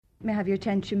May I have your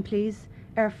attention, please?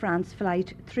 Air France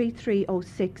flight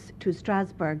 3306 to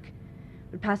Strasbourg.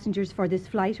 The passengers for this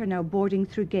flight are now boarding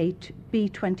through gate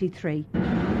B23.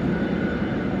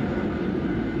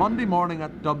 Monday morning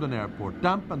at Dublin Airport,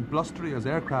 damp and blustery as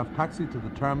aircraft taxi to the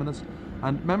terminus,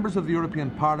 and members of the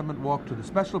European Parliament walk to the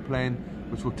special plane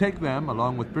which will take them,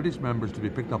 along with British members to be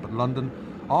picked up at London,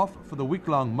 off for the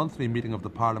week-long monthly meeting of the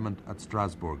Parliament at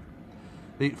Strasbourg.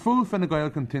 The full Fine Gael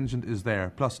contingent is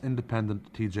there, plus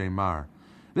independent TJ Maher.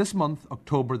 This month,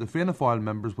 October, the Fianna Fail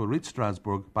members will reach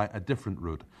Strasbourg by a different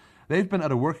route. They've been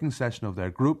at a working session of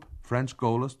their group, French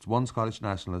Gaullists, one Scottish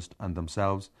nationalist and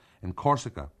themselves, in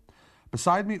Corsica.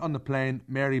 Beside me on the plane,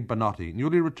 Mary Banotti,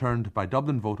 newly returned by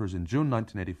Dublin voters in June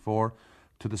 1984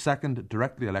 to the second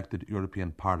directly elected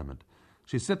European Parliament.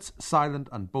 She sits silent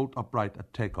and bolt upright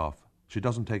at takeoff. She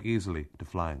doesn't take easily to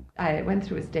flying. I went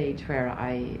through a stage where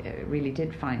I really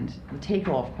did find the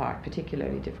takeoff part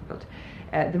particularly difficult.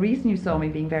 The reason you saw me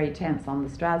being very tense on the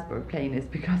Strasbourg plane is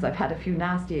because I've had a few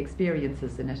nasty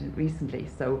experiences in it recently,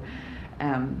 so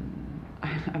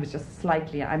I was just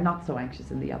slightly, I'm not so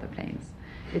anxious in the other planes.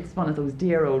 It's one of those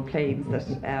dear old planes that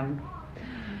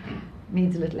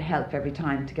needs a little help every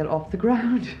time to get off the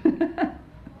ground.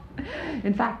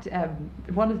 In fact,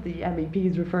 one of the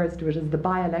MEPs refers to it as the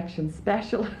by-election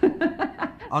special.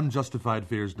 Unjustified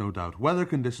fears, no doubt. Weather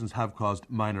conditions have caused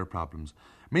minor problems.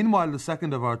 Meanwhile, the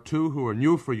second of our two who are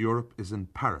new for Europe is in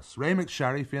Paris. Ray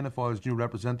McSharry, Fianna Fáil's new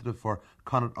representative for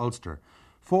Connacht Ulster.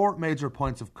 4 major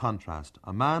points of contrast: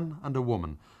 a man and a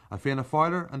woman, a Fianna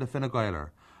Fáiler and a Fine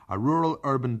Gaeler, a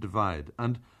rural-urban divide,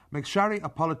 and McSharry, a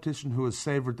politician who has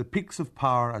savoured the peaks of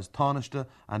power as Taoiseach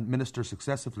and Minister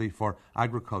successively for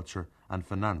Agriculture and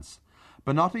Finance.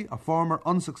 Banotti, a former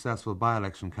unsuccessful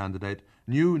by-election candidate,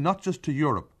 new not just to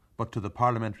Europe, but to the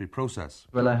parliamentary process.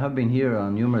 Well, I have been here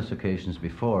on numerous occasions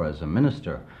before as a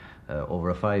minister over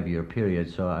a 5-year period,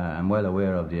 so I'm well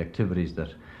aware of the activities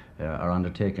that are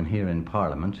undertaken here in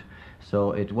Parliament.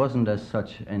 So it wasn't as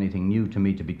such anything new to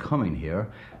me to be coming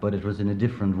here, but it was in a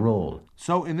different role.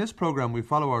 So in this programme we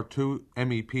follow our two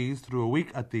MEPs through a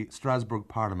week at the Strasbourg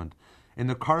Parliament. In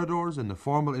the corridors, in the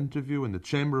formal interview, in the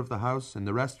chamber of the House, in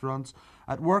the restaurants,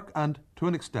 at work and, to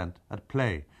an extent, at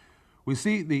play. We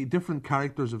see the different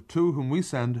characters of two whom we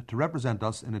send to represent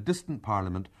us in a distant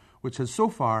Parliament which has so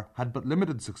far had but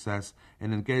limited success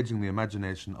in engaging the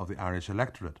imagination of the Irish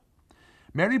electorate.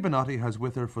 Mary Banotti has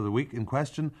with her for the week in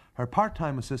question her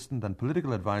part-time assistant and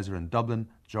political advisor in Dublin,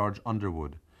 George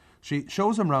Underwood. She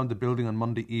shows him round the building on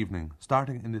Monday evening,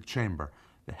 starting in the chamber,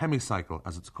 the hemicycle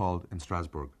as it's called in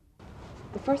Strasbourg.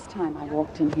 The first time I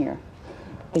walked in here,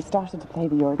 they started to play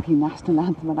the European National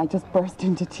Anthem and I just burst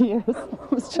into tears.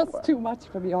 It was just too much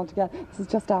for me altogether. This is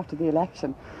just after the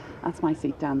election. That's my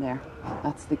seat down there.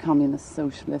 That's the Communists,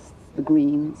 Socialists, the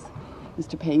Greens.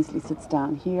 Mr. Paisley sits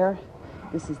down here.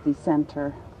 This is the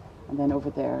centre, and then over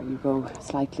there you go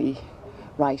slightly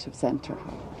right of centre.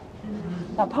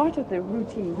 Now, part of the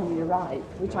routine when we arrived,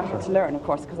 which I had to learn, of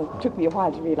course, because it took me a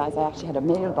while to realise I actually had a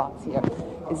mailbox here,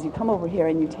 is you come over here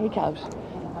and you take out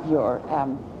your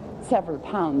several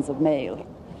pounds of mail.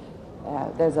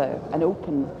 There's an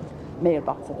open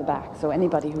mailbox at the back, so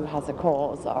anybody who has a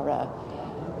cause or a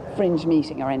fringe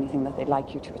meeting or anything that they'd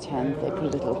like you to attend, they put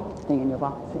a little thing in your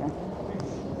box here.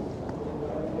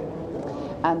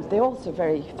 And they also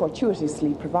very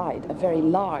fortuitously provide a very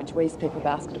large wastepaper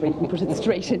basket where you can put it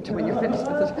straight into when you're finished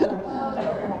with it.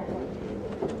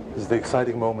 This is the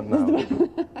exciting moment now.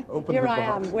 Here I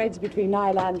am, wedged between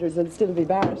Niall Andrews and Sylvie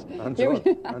Barrett. And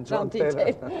John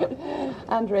Taylor.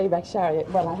 And Ray McSharry.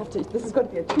 Well, I have to. This is going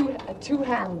to be a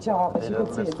two-hand job, as you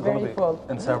can see. It's very full.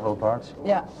 In several parts.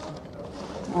 Yeah.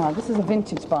 This is a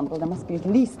vintage bundle. There must be at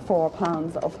least 4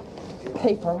 pounds of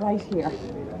paper right here.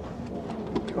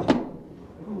 God.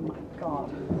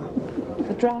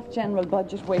 The draft general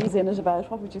budget weighs in at about,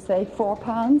 what would you say, 4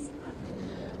 pounds?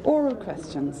 Oral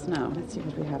questions now. Let's see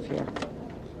what we have here.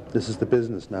 This is the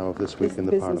business now of this week in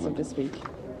the Parliament. This is the business of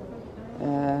this week.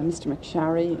 Mr.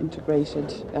 McSharry,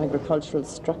 Integrated Agricultural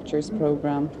Structures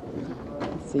Programme.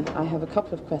 Let's see, I have a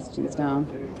couple of questions down.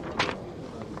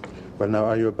 Well, now,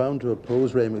 are you bound to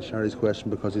oppose Ray McSharry's question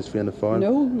because he's Fianna Fail?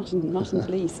 No, not in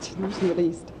the least. Not in the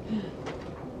least.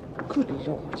 Good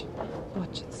Lord.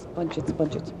 Budgets.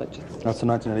 That's the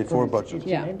 1984 budget.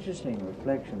 It's an interesting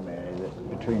reflection, Mary,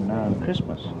 that between now and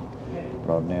Christmas,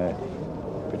 Rodney,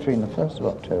 between the 1st of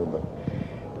October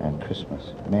and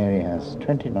Christmas, Mary has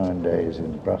 29 days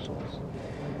in Brussels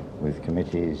with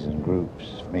committees and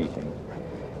groups meeting,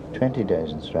 20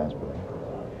 days in Strasbourg,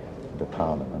 the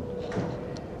Parliament,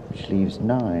 which leaves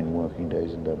 9 working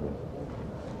days in Dublin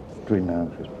between now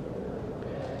and Christmas.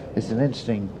 It's an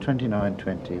interesting 29,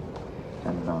 20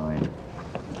 and 9.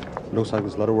 Looks like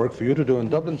there's a lot of work for you to do in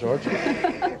Dublin, George.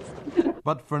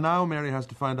 But for now, Mary has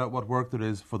to find out what work there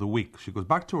is for the week. She goes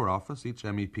back to her office. Each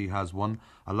MEP has one,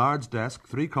 a large desk,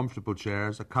 3 comfortable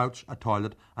chairs, a couch, a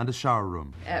toilet and a shower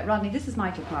room. Rodney, this is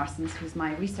Michael Parsons, who's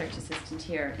my research assistant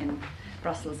here in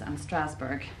Brussels and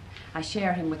Strasbourg. I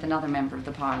share him with another member of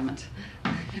the Parliament,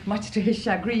 much to his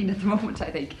chagrin at the moment, I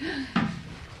think.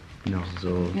 Not at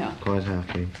all. Yeah. Quite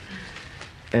happy.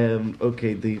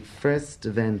 Okay, the first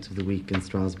event of the week in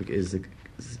Strasbourg is a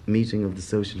meeting of the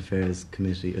Social Affairs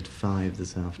Committee at 5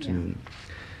 this afternoon.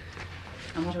 Yeah.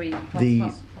 And what are we...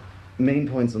 The main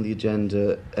points on the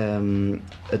agenda,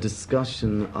 a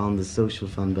discussion on the social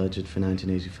fund budget for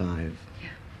 1985.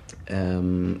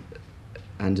 Yeah.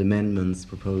 And amendments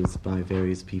proposed by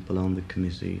various people on the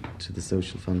committee to the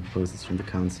social fund proposals from the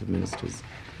Council of Ministers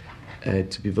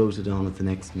to be voted on at the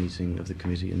next meeting of the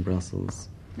committee in Brussels.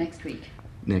 Next week?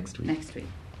 Next week. Next week.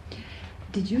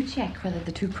 Did you check whether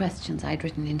the 2 questions I'd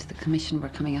written into the Commission were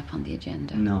coming up on the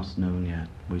agenda? Not known yet.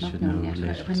 We should know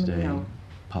later today.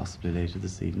 Possibly later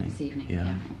this evening. This evening,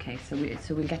 yeah. Okay, so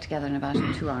we'll get together in about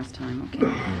 2 hours' time, okay.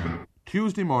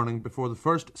 Tuesday morning, before the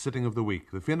first sitting of the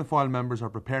week, the Fianna Fail members are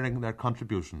preparing their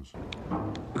contributions.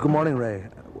 Good morning, Ray.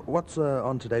 What's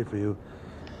on today for you?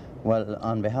 Well,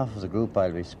 on behalf of the group,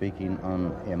 I'll be speaking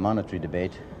on a monetary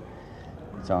debate.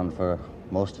 It's on for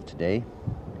most of today,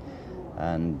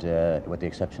 and with the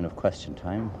exception of question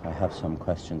time, I have some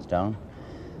questions down,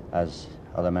 as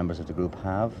other members of the group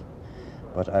have,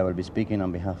 but I will be speaking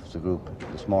on behalf of the group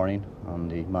this morning on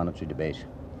the monetary debate.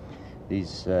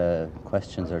 These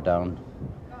questions are down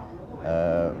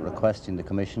requesting the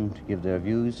Commission to give their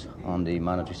views on the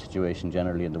monetary situation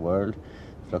generally in the world,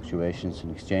 fluctuations in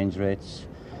exchange rates,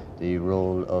 the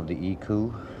role of the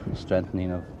ECU,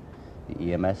 strengthening of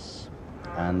the EMS,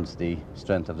 and the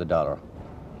strength of the dollar.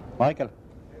 Michael.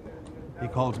 He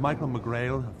calls Michael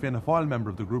McGrail, a Fianna Fail member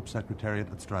of the group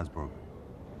secretariat at Strasbourg.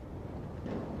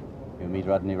 You meet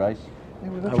Rodney Rice? Yeah,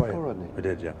 we went before, Rodney. We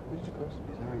did, yeah.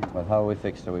 Well, how are we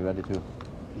fixed? Are we ready to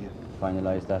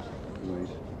finalise that? Right.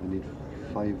 We need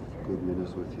 5 good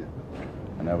minutes with you.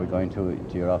 And are we going to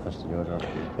your office to do it? Or?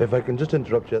 If I can just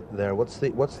interrupt you there, what's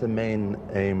the main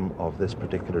aim of this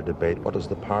particular debate? What is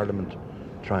the Parliament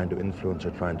trying to influence or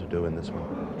trying to do in this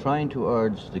one? Trying to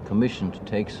urge the Commission to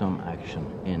take some action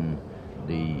in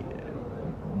the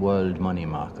world money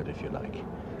market, if you like,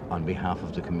 on behalf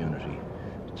of the community,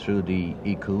 through the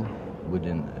ECU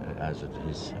within, as it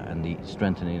is, and the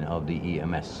strengthening of the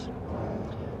EMS,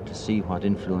 to see what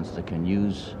influence they can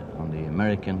use on the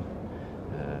American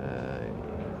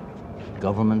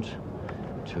government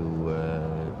to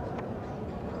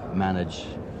manage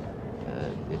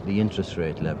the interest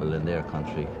rate level in their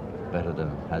country better than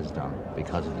it has done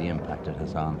because of the impact it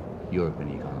has on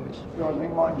European economies. Good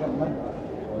morning, gentlemen.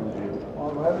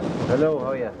 Hello,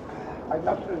 how are you? I'm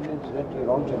not an incidentally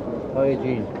wrong, gentlemen. How are you,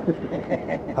 Jean?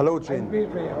 Hello, Jean.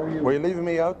 How are you? Were you leaving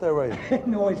me out there, were you?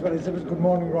 No, I said it was good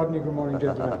morning, Rodney. Good morning,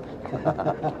 gentlemen.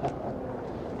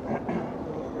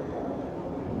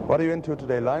 What are you into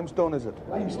today? Limestone, is it?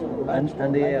 Limestone.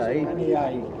 And the AI? And the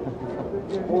AI.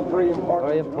 It's both very important.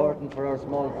 Very important for our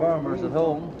small farmers at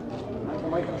home. For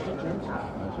my constituents.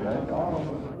 That's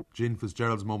right. Jean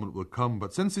Fitzgerald's moment will come,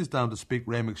 but since he's down to speak,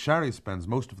 Ray McSharry spends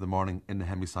most of the morning in the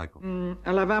hemicycle.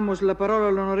 Alabamos la parola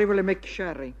all'onorevole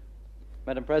McSharry.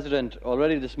 Madam President,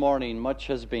 already this morning much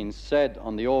has been said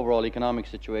on the overall economic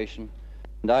situation,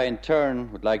 and I in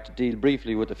turn would like to deal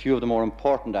briefly with a few of the more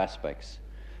important aspects.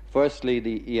 Firstly,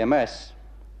 the EMS.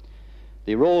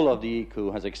 The role of the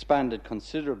ECU has expanded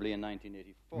considerably in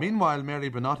 1984. Meanwhile, Mary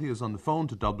Banotti is on the phone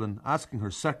to Dublin asking her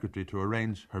secretary to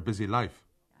arrange her busy life.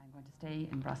 I'm going to stay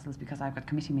in Brussels because I've got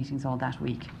committee meetings all that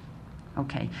week.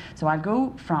 Okay, so I'll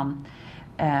go from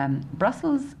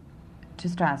Brussels to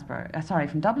Strasbourg,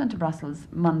 from Dublin to Brussels,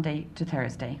 Monday to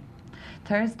Thursday.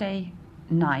 Thursday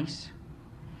night,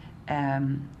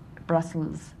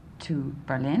 Brussels to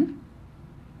Berlin.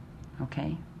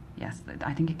 Okay, yes,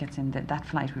 I think it gets in, that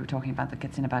flight we were talking about that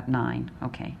gets in about 9.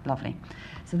 Okay, lovely.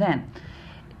 So then,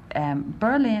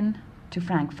 Berlin to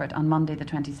Frankfurt on Monday the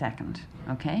 22nd.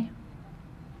 Okay.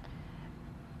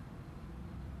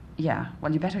 Yeah,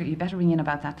 well, you better ring in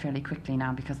about that fairly quickly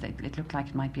now because it looked like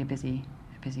it might be a busy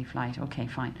flight. Okay,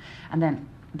 fine. And then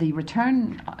the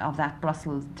return of that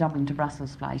Dublin to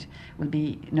Brussels flight will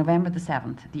be November the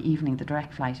 7th, the evening, the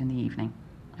direct flight in the evening.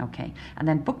 Okay, and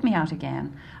then book me out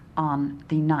again on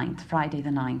the 9th, Friday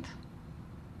the 9th,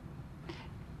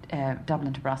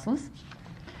 Dublin to Brussels.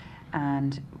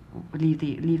 and leave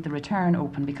the return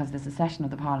open because there's a session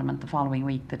of the Parliament the following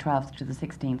week, the 12th to the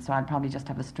 16th, so I'll probably just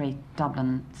have a straight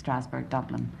Dublin, Strasbourg,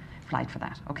 Dublin flight for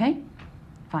that, okay?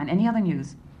 Fine. Any other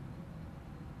news?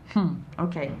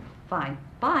 Okay, fine.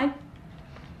 Bye.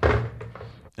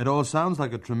 It all sounds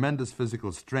like a tremendous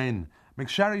physical strain.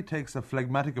 McSharry takes a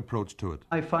phlegmatic approach to it.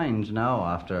 I find now,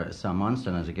 after some months,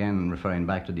 and as again referring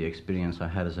back to the experience I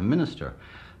had as a minister,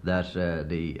 that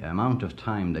the amount of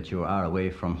time that you are away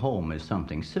from home is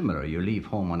something similar. You leave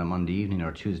home on a Monday evening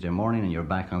or Tuesday morning and you're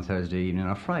back on Thursday evening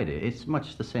or Friday. It's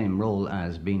much the same role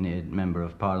as being a member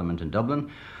of Parliament in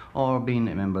Dublin or being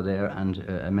a member there and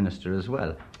a minister as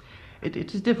well. It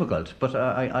is difficult, but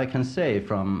I can say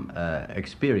from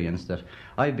experience that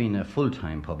I've been a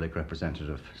full-time public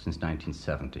representative since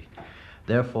 1970.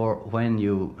 Therefore, when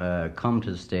you come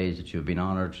to the stage that you've been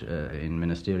honoured in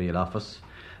ministerial office,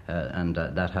 and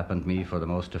that happened to me for the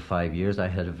most of 5 years, I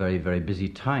had a very, very busy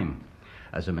time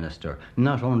as a minister.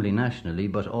 Not only nationally,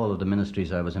 but all of the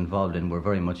ministries I was involved in were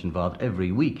very much involved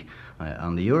every week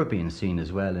on the European scene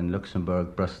as well, in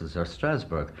Luxembourg, Brussels or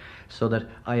Strasbourg. So that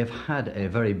I have had a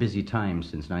very busy time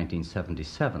since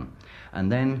 1977.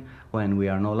 And then when we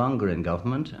are no longer in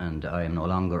government and I am no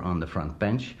longer on the front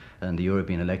bench and the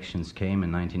European elections came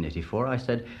in 1984, I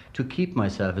said to keep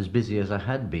myself as busy as I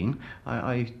had been,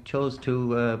 I chose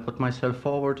to put myself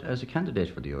forward as a candidate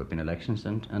for the European elections,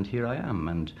 and here I am,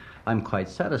 and I'm quite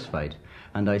satisfied.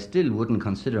 And I still wouldn't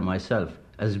consider myself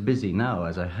as busy now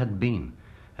as I had been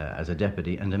as a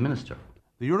deputy and a minister.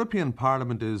 The European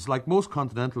Parliament is, like most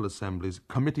continental assemblies,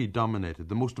 committee-dominated.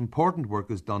 The most important work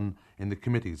is done in the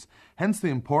committees. Hence the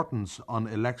importance on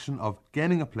election of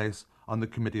gaining a place on the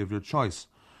committee of your choice.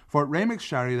 For Ray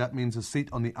McSharry, that means a seat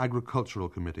on the Agricultural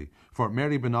Committee. For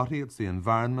Mary Banotti, it's the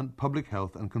Environment, Public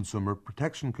Health and Consumer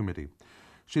Protection Committee.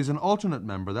 She's an alternate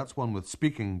member, that's one with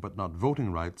speaking but not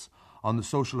voting rights, on the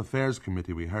Social Affairs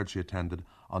Committee we heard she attended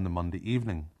on the Monday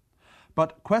evening.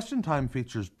 But Question Time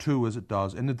features too, as it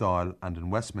does in the Dáil and in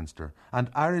Westminster, and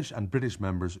Irish and British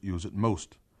members use it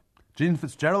most. Jean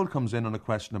Fitzgerald comes in on a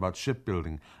question about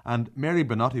shipbuilding, and Mary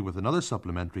Banotti, with another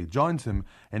supplementary, joins him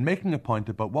in making a point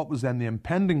about what was then the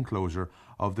impending closure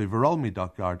of the Virolmi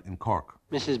dockyard in Cork.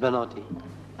 Mrs. Banotti.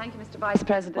 Thank you, Mr. Vice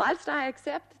President. Whilst I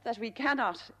accept that we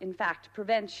cannot, in fact,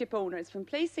 prevent ship owners from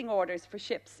placing orders for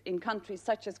ships in countries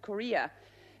such as Korea,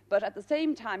 but at the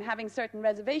same time having certain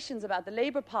reservations about the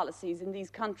labour policies in these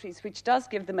countries, which does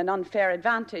give them an unfair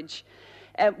advantage,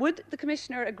 would the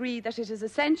Commissioner agree that it is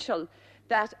essential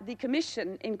that the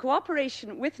Commission, in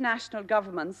cooperation with national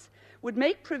governments, would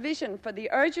make provision for the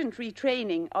urgent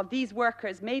retraining of these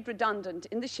workers made redundant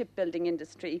in the shipbuilding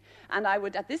industry? And I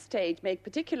would at this stage make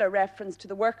particular reference to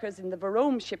the workers in the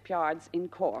Verome shipyards in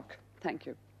Cork. Thank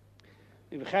you.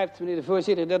 U begrijpt, meneer de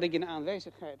voorzitter, dat ik in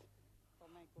aanwezigheid...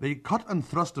 The cut and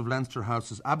thrust of Leinster House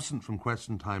is absent from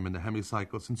question time in the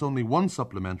hemicycle, since only one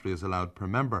supplementary is allowed per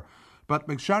member. But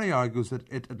McSharry argues that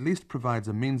it at least provides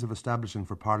a means of establishing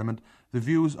for Parliament the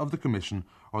views of the Commission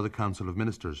or the Council of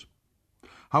Ministers.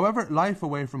 However, life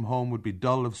away from home would be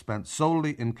dull if spent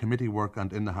solely in committee work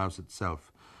and in the House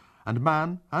itself. And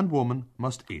man and woman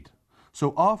must eat.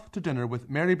 So off to dinner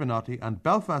with Mary Banotti and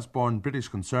Belfast-born British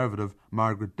Conservative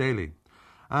Margaret Daly.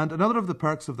 And another of the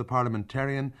perks of the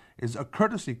parliamentarian is a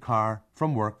courtesy car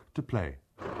from work to play.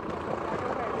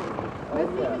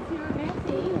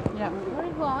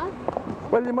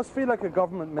 Well, you must feel like a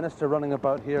government minister running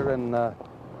about here in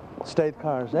state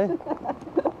cars, eh?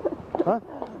 Huh?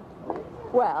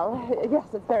 Well, yes,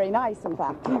 it's very nice, in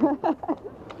fact.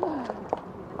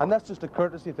 And that's just a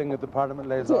courtesy thing that the Parliament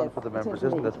lays on for the members,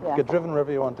 isn't it? Yeah. Get driven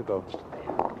wherever you want to go.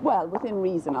 Well, within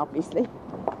reason, obviously.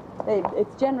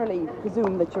 It's generally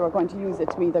presumed that you're going to use it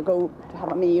to either go to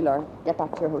have a meal or get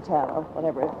back to your hotel or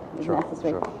whatever is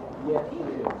necessary.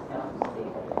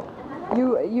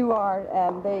 Sure. You are,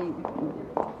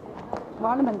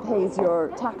 Parliament pays your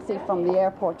taxi from the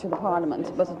airport to the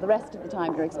Parliament, but the rest of the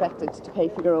time you're expected to pay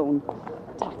for your own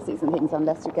taxis and things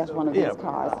unless you get one of these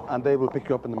cars. And they will pick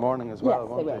you up in the morning as well,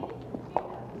 won't they?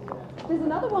 There's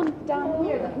another one down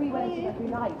here that we went to that we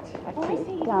liked,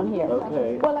 actually, down here.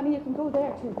 Okay. Well, I mean, you can go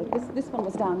there too, but this one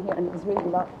was down here and it was really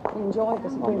lovely. We enjoyed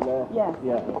it.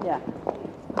 Yeah.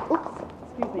 Oops,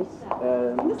 excuse me.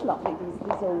 Isn't this lovely,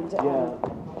 these old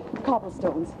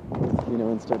cobblestones? You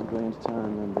know, instead of going to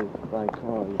town and by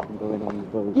car, you can go in on the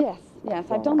boat. Yes,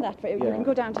 I've done that. You can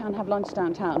go downtown, have lunch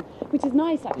downtown, which is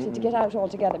nice, actually, to get out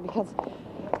altogether, because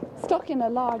stuck in a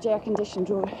large air-conditioned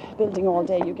building all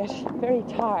day, you get very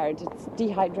tired. It's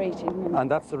dehydrating. And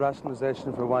that's the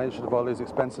rationalisation for why you should have all these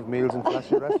expensive meals in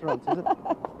flashy restaurants, is it?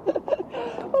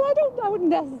 Well, I wouldn't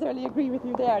necessarily agree with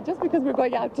you there, just because we're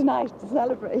going out tonight to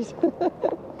celebrate. Look at that.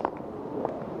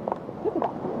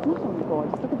 It's not only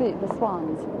gorgeous. Look at the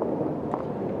swans.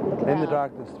 Look at In the that.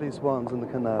 darkness, 3 swans in the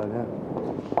canal, yeah.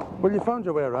 Well, you found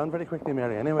your way around very quickly,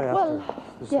 Mary, anyway, after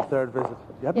this is the 3rd visit.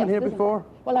 You haven't been here before?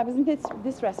 Well, I was in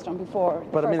this restaurant before.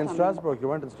 But I mean in Strasbourg, you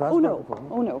weren't in Strasbourg before?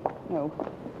 Oh, no.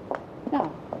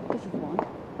 Now, this is one.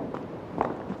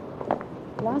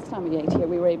 Last time we ate here,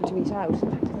 we were able to eat out. In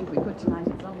fact, I think we could tonight.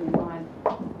 It's lovely and wild.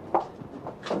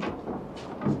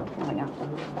 Oh, yeah.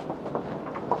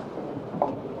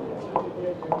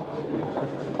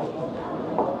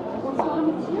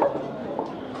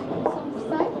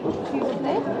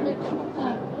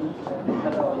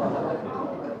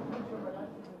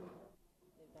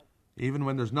 Even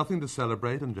when there's nothing to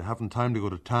celebrate and you haven't time to go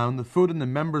to town, the food in the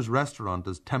members' restaurant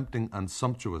is tempting and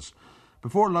sumptuous.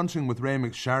 Before lunching with Ray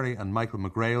McSharry and Michael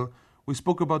McGrail, we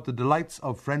spoke about the delights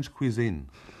of French cuisine.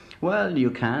 Well,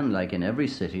 you can, like in every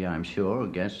city, I'm sure,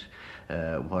 get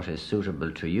what is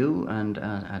suitable to you and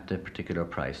at a particular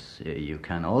price. You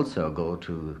can also go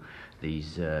to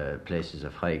these places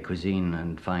of high cuisine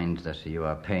and find that you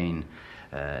are paying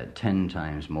 10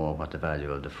 times more what the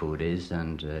value of the food is,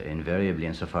 and invariably,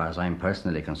 insofar as I'm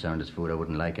personally concerned, it's food I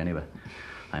wouldn't like anyway.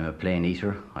 I'm a plain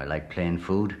eater. I like plain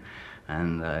food,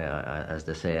 and as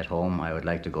they say at home, I would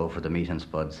like to go for the meat and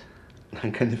spuds.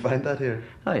 And can you find that here?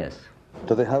 Oh, yes.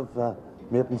 Do they have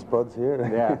meat and spuds here?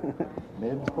 Yeah.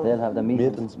 They'll have the meat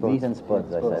and spuds. Meat and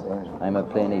spuds, I said. I'm a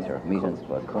plain eater. Meat and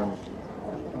spuds.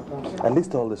 At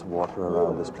least all this water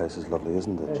around this place is lovely,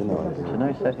 isn't it? You know, it's a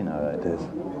nice setting, all right. It is.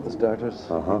 The starters,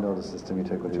 you know the system, you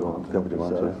take what you want. Take what you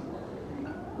want, yeah.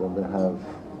 Then they have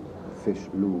fish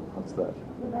lou, what's that?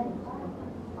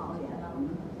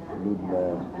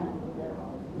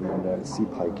 Sea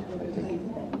pike, I think.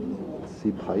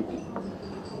 Sea pike.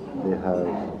 They have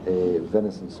a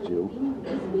venison stew,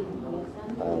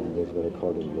 and they've got a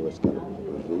cordon bleu scallop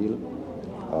veal,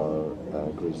 or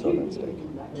grilled sirloin steak.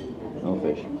 No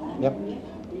fish. Yep.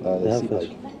 The sea fish.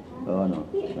 pike. Oh no,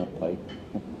 not pike.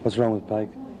 What's wrong with pike?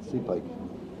 Sea pike.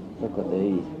 Look what they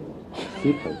eat.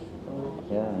 Sea pike.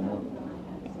 Yeah, I know.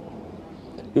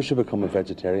 You should become a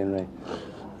vegetarian, Ray.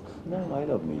 No, I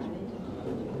love meat.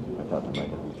 I thought I might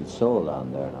have meat. It's sold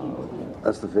on there now.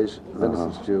 That's the fish,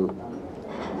 venison stew,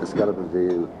 the scallop of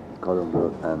veal, cordon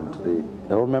bleu, and the...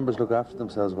 The old members look after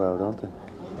themselves well, don't they?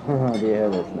 Do you hear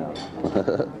this now?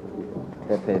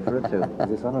 They pay for it too. Is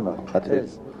this on or not? That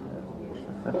is.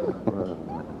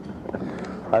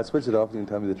 I'll switch it off and you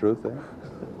can tell me the truth, eh?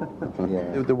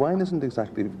 Yeah. The wine isn't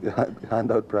exactly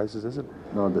handout prices, is it?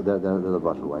 No, they're the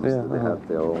bottle wines. Yeah, they have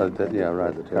their own. Yeah,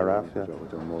 right. The carafe, yeah.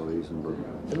 Which are more reasonable.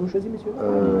 Vous choisissez, monsieur?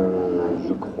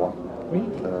 Je crois. Oui.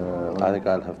 I think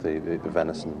I'll have the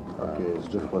venison. Okay, it's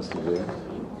deux fois civet.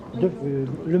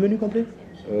 Le menu complet?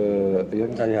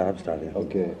 Yeah, I'm starting.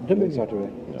 Okay. Deux menus.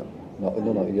 Non,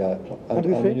 il y a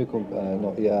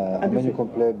un menu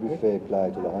complet, buffet, plat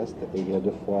et tout le reste, et il y a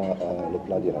 2 fois le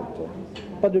plat direct.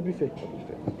 Pas de buffet.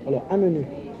 Alors, un menu.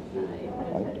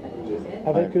 Ouais.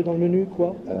 Avec dans le menu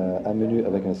quoi? Un menu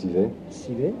avec un civet.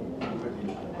 Civet.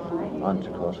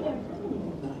 Entrecôte.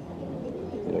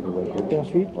 Et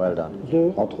ensuite? Well done.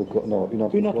 Deux. Entrecôte. Non, une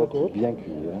entrecôte. Bien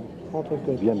cuit. Hein.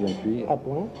 Entrecôte. Bien cuit. À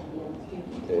point.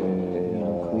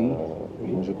 Et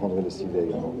moi, je prendrai le civet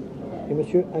également. Et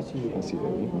monsieur, un civet. Un civet,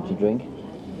 oui. To drink?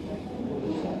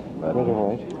 Red or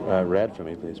white? Red for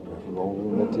me, please. Bon,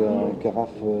 vous mettez une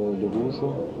carafe de rouge.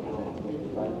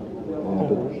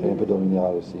 Et un peu d'eau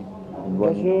minérale aussi.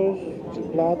 Gazeuse,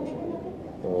 plate.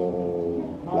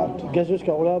 Plate. Gazeuse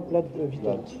Carola, plate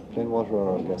Vita. Plain water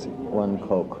or gassy. One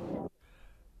Coke.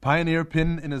 Pioneer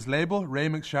pin in his label, Ray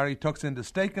McSharry tucks into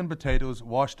steak and potatoes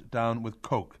washed down with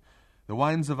Coke. The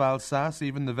wines of Alsace,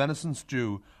 even the venison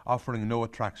stew, offering no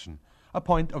attraction. A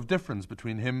point of difference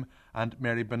between him and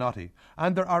Mary Banotti.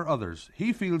 And there are others.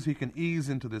 He feels he can ease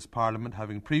into this parliament,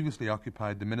 having previously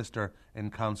occupied the minister in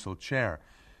council chair.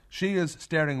 She is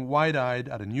staring wide-eyed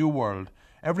at a new world,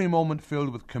 every moment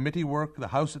filled with committee work, the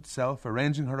house itself,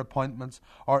 arranging her appointments,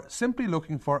 or simply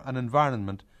looking for an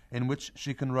environment in which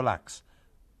she can relax.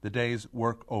 The day's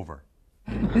work over.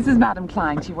 This is Madame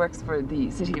Klein. She works for the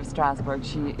City of Strasbourg.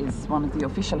 She is one of the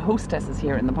official hostesses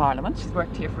here in the Parliament. She's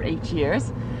worked here for 8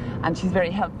 years, and she's very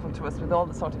helpful to us with all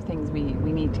the sort of things we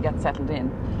need to get settled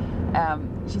in.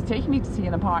 She's taking me to see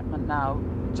an apartment now.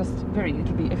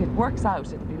 If it works out,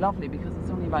 it'll be lovely because it's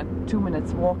only about 2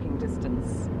 minutes walking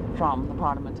distance from the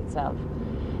Parliament itself.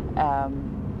 How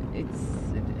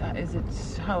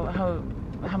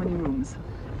many rooms?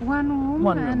 One room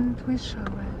One room. and with shower.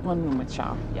 One room with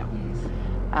shower, yeah. Yes.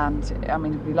 And I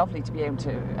mean, it'd be lovely to be able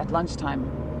to, at lunchtime,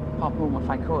 pop home if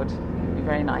I could. It'd be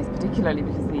very nice, particularly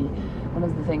because one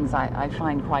of the things I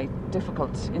find quite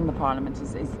difficult in the Parliament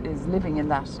is living in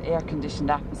that air-conditioned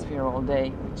atmosphere all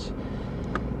day, which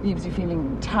leaves you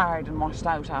feeling tired and washed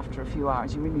out after a few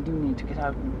hours. You really do need to get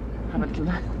out and have a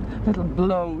little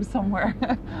blow somewhere.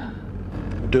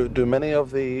 Do many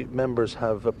of the members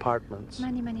have apartments?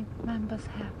 Many members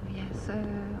have, yes.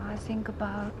 I think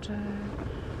about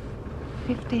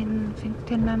 15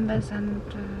 members and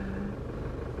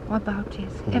about,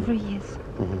 yes, every year.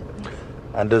 Mm-hmm. Yes.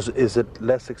 And is it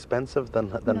less expensive than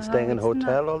no, staying in a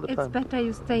hotel all the time? It's better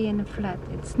you stay in a flat.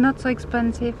 It's not so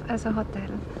expensive as a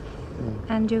hotel.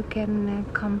 And you can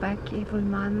come back every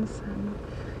month, and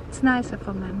it's nicer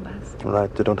for members.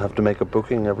 Right, they don't have to make a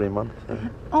booking every month. Yeah.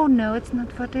 Oh no, it's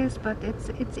not for this, but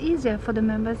it's easier for the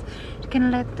members. You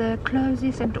can let the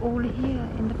clothes and all here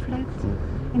in the flat.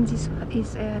 And this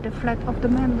is the flat of the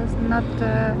members, not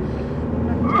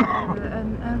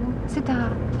c'est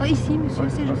ici, monsieur,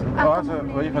 c'est juste...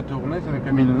 Oui, il va tourner, c'est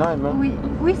depuis 1009, hein?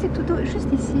 Oui, c'est tout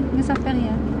juste ici, mais ça fait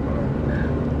rien.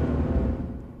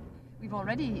 We've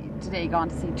already today gone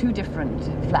to see 2 different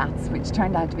flats, which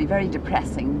turned out to be very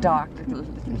depressing, dark little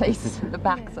places at the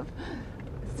backs of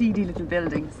seedy little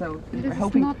buildings. So we're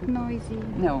hoping... It's not noisy.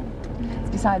 No,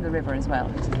 it's beside the river as well,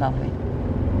 which is lovely.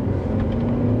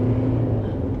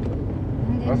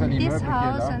 And in this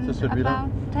house and about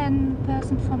 10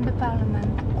 persons from the Parliament.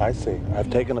 I see. I've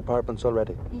taken apartments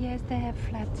already. Yes, they have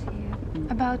flats here.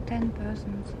 About 10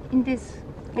 persons in this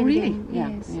building. Really?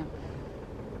 Yes. Yeah.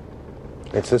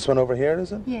 It's this one over here,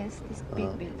 is it? Yes, this big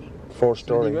building.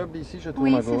 4-story. Ici, je tourne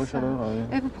Oui, à c'est gauche, ça. alors.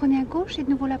 Vous prenez à gauche et de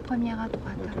nouveau la première à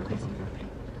droite, après, s'il vous plaît.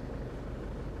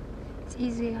 It's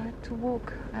easier to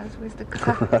walk as with the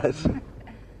car. Right.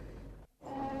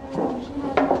 She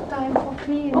had no time for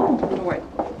cleaning. Oh, don't worry.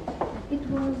 It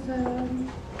was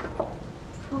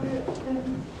for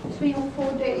 3 or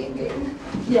 4 days again.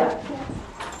 Yeah. Yes.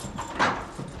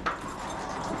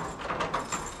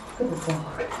 Good dog.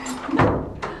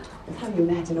 That's how you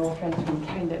imagine all Frenchmen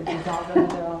kind of dog on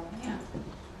their own.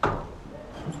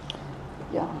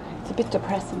 Yeah, it's a bit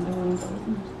depressing, the room, isn't it?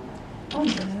 Oh, no.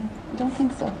 I don't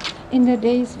think so. In the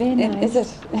day it's very nice. Is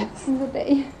it? Yes. In the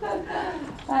day.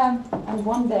 And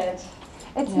one bed.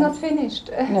 It's not finished.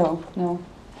 No.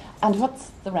 And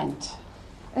what's the rent?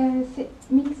 C'est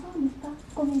 1100, n'est-ce pas?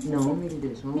 Combien c'est? Non,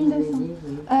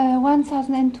 1200.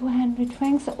 1,200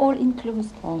 francs, all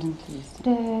inclusive. All inclusive.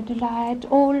 The light,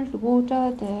 all the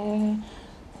water, the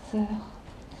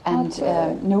and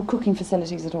no cooking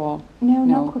facilities at all?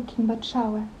 No cooking, but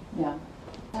shower. Yeah.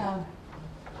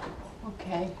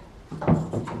 Okay.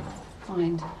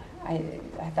 Fine.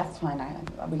 That's fine.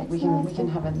 We can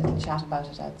have a little chat about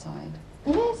it outside.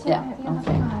 Yes, yeah.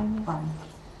 Okay. Fine.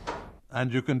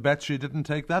 And you can bet she didn't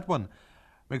take that one.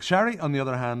 McSharry, on the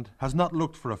other hand, has not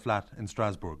looked for a flat in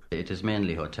Strasbourg. It is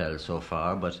mainly hotels so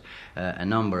far, but a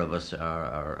number of us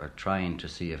are trying to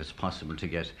see if it's possible to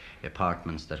get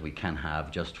apartments that we can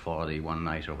have just for the one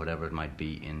night or whatever it might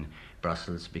be in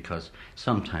Brussels, because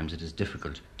sometimes it is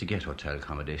difficult to get hotel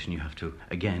accommodation. You have to,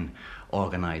 again,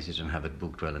 organise it and have it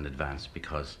booked well in advance,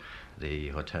 because the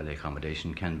hotel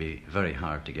accommodation can be very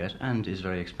hard to get and is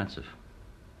very expensive.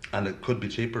 And it could be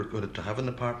cheaper, could it, to have an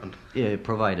apartment? Yeah,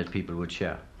 provided people would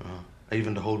share.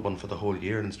 Even to hold one for the whole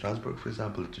year in Strasbourg, for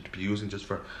example, to be using just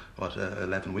for,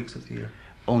 11 weeks of the year?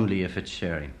 Only if it's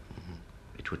sharing. Mm-hmm.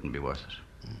 It wouldn't be worth it.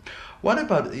 Mm-hmm. What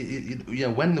about,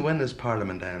 when this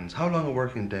Parliament ends, how long a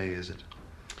working day is it?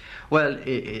 Well,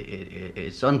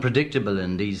 it's unpredictable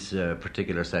in these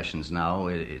particular sessions now.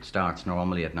 It starts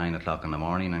normally at 9 o'clock in the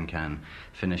morning and can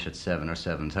finish at 7 or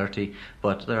 7:30,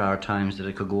 but there are times that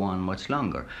it could go on much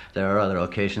longer. There are other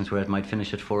occasions where it might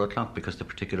finish at 4 o'clock because the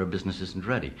particular business isn't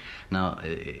ready. Now,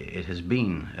 it has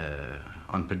been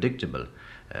unpredictable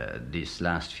these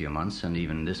last few months, and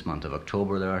even this month of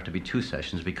October there are to be 2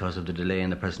 sessions because of the delay in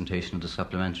the presentation of the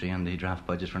supplementary and the draft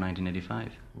budget for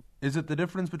 1985. Is it the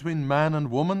difference between man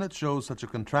and woman that shows such a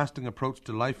contrasting approach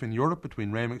to life in Europe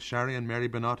between Ray McSharry and Mary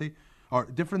Banotti? Or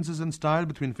differences in style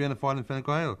between Fianna Fail and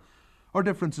Gael? Or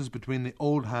differences between the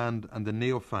old hand and the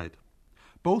neophyte?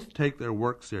 Both take their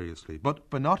work seriously, but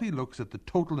Banotti looks at the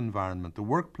total environment, the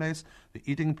workplace, the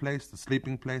eating place, the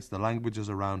sleeping place, the languages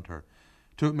around her.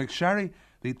 To McSharry,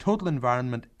 the total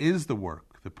environment is the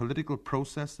work, the political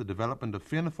process, the development of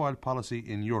Fianna Fail policy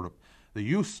in Europe, the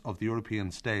use of the European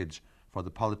stage for the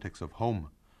politics of home.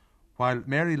 While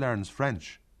Mary learns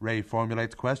French, Ray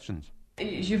formulates questions.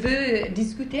 Je veux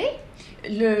discuter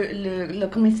la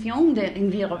commission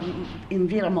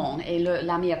d'environnement et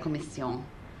la meilleure commission.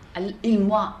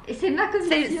 Moi. Et c'est ma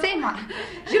commission. C'est moi.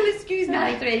 Je m'excuse,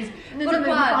 Marie-Thérèse. Pourquoi vous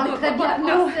parlez très bien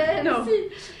français aussi.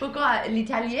 Pourquoi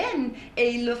l'italienne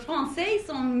et le français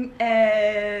sont...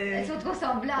 Elles sont trop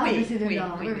semblables, oui, ces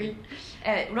deux-là. Oui.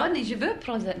 Rodney, je veux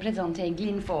présenter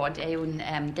Glyn Ford et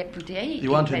une députée.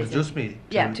 You want to introduce me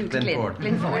to Glyn Ford?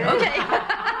 Glyn Ford, okay.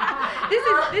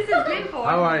 This is Glyn Ford.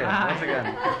 How are you? Once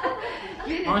again.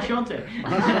 Enchanté.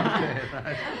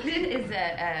 Glyn is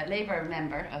a Labour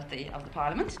member of the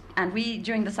Parliament, and we,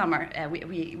 during the summer,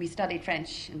 we studied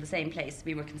French in the same place.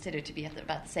 We were considered to be at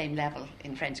about the same level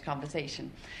in French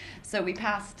conversation. So we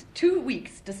passed 2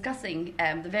 weeks discussing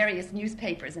the various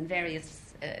newspapers and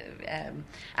various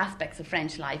aspects of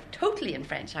French life, totally in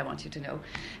French, I want you to know,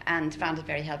 and found it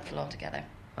very helpful altogether.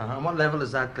 And what level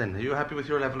is that, Glyn? Are you happy with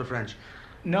your level of French?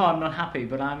 No, I'm not happy,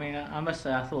 but I mean, I must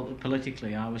say, I thought that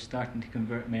politically I was starting to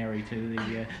convert Mary to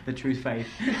the true faith.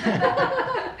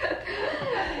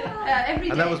 Every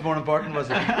day. And that was more important, was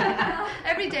it?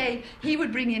 Every day he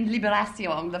would bring in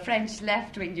Libération, the French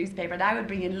left-wing newspaper, and I would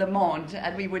bring in Le Monde,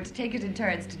 and we would take it in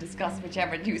turns to discuss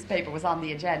whichever newspaper was on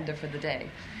the agenda for the day.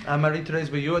 Marie-Thérèse,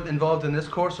 were you involved in this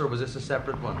course, or was this a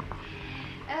separate one?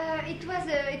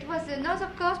 It was another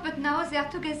course, but now they are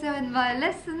together in my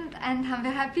lesson, and I'm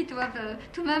very happy to have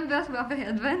 2 members who are very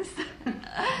advanced.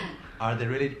 Are they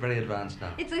really very advanced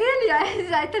now? It's really,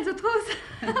 I tell the truth.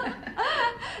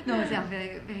 No, they are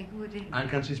very, very good. And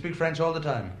can she speak French all the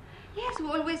time? Yes, we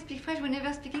always speak French. We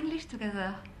never speak English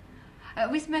together.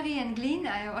 With Mary and Glyn,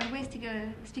 I always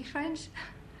speak French.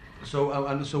 So,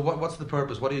 what's the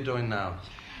purpose? What are you doing now?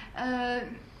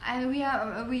 We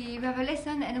have a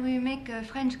lesson and we make a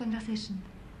French conversation.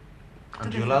 And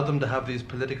do you allow them to have these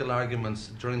political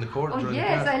arguments during the course? Oh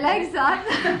yes, I like that.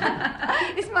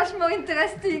 It's much more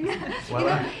interesting.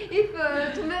 Well,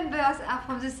 if 2 members are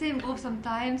from the same group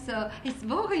sometimes, it's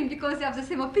boring because they have the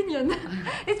same opinion.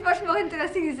 It's much more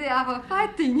interesting if they are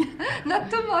fighting. Not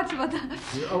too much, but...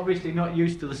 You're obviously not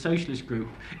used to the socialist group.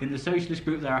 In the socialist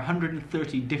group there are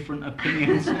 130 different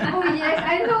opinions. Oh yes,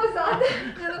 I know that.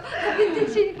 I've been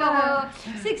teaching for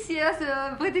 6 years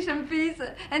British MPs,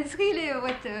 and it's really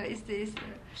what is this.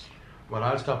 Well,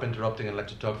 I'll stop interrupting and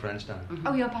let you talk French now.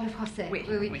 Ah oui, on parle français. Oui.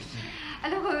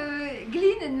 Alors,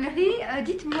 Glyn et Mary,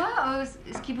 dites-moi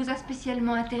ce qui vous a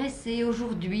spécialement intéressé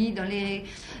aujourd'hui dans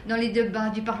les débats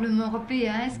du Parlement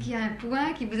européen. Est-ce qu'il y a un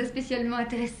point qui vous a spécialement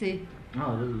intéressé?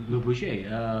 Le budget.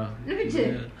 Le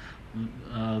budget.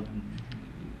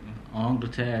 En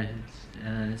Angleterre,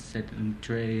 c'est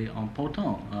très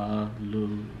important. Le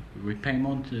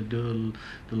repaiement de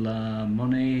la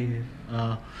monnaie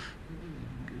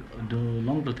de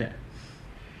l'Angleterre.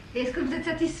 Est-ce que vous êtes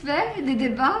satisfait des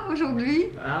débats aujourd'hui?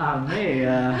 Ah, mais...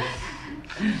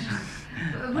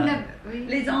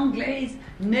 Les Anglais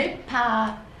n'est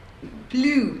pas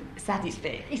plus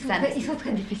satisfaits. Ils sont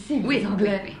très difficiles, oui, les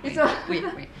Anglais. Oui.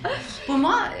 Pour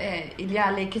moi, il y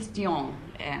a les questions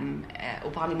au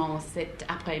Parlement cet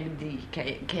après-midi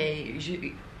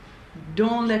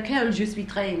dans lesquelles je suis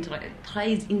très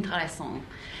intéressant.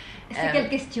 C'est quelles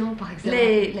questions, par exemple?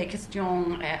 Les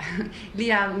questions... il y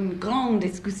a une grande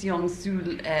discussion sur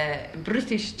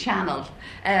British Channel,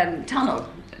 Tunnel.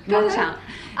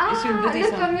 Sur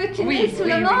le fameux tunnel sous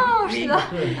la Manche. Oui.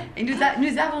 Et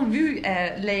nous avons vu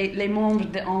les membres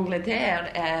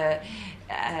d'Angleterre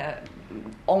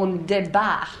en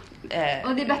débat.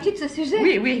 On débattu de ce sujet?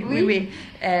 Oui.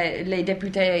 Les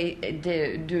députés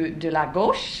de la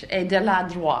gauche et de la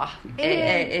droite.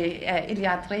 Et il y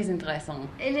a très intéressant.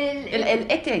 Elle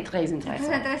était très intéressante.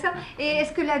 Très intéressant. Et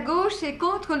est-ce que la gauche est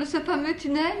contre ce fameux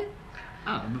tunnel?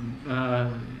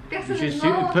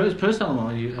 Personnellement,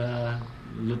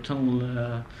 le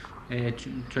tunnel est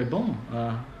très bon.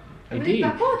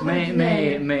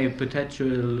 Mais peut-être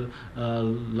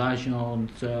l'argent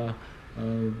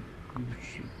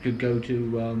to go to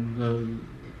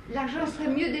l'argent serait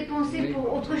mieux dépensé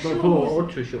pour autre chose. Pour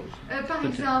autre chose. Par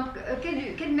exemple,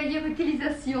 quelle meilleure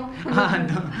utilisation?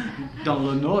 Dans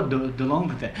le nord de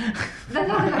l'Angleterre. Dans le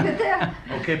nord de l'Angleterre.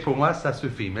 Ok, pour moi, ça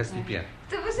suffit. Merci bien.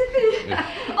 Ça vous suffit? Oui.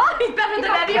 Oh, il parle de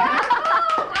l'avion.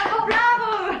 Bravo!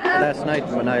 Last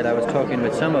night I was talking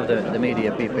with some of the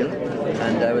media people,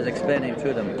 and I was explaining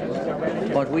to them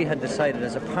what we had decided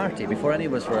as a party before any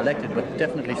of us were elected, but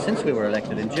definitely since we were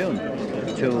elected in June,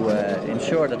 to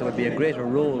ensure that there would be a greater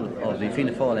role of the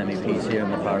Fianna Fail MEPs here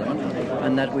in the Parliament,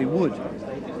 and that we would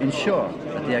ensure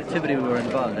that the activity we were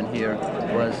involved in here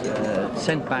was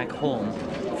sent back home,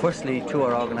 firstly to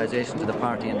our organisation, to the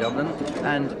party in Dublin,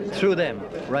 and through them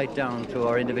right down to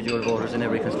our individual voters in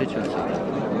every constituency.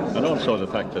 And also the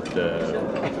fact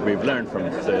that we've learned from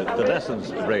the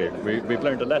lessons, Ray, we've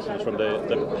learned the lessons from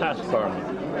the past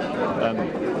Parliament.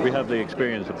 And we have the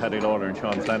experience of Paddy Lawler and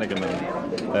Sean Flanagan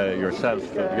and yourself,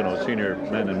 senior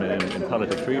men in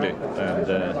politics really. And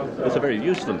it's a very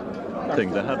useful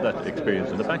thing to have that experience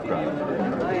in the background.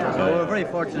 We're very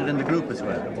fortunate in the group as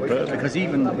well, because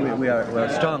even we're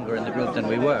stronger in the group than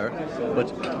we were,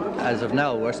 but as of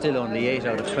now we're still only 8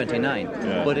 out of 29.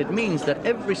 Yeah. But it means that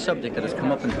every subject that has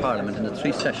come up in Parliament in the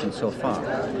 3 sessions so far,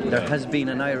 there has been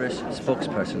an Irish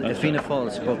spokesperson, a Fianna Fail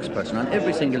spokesperson on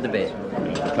every single debate.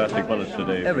 Plastic bullets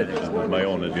today, everything. Was my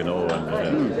own, as you know,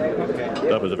 and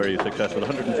that was a very successful.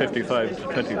 155 to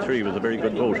 23 was a very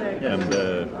good vote, and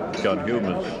John Hume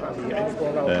was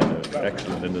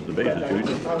excellent in the debate as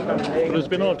usual. But it's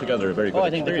been altogether a very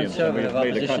good experience, and we've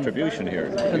made a contribution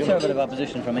here. Conservative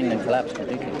opposition from England collapsed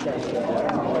completely.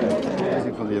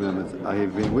 From the amendments, I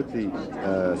have been with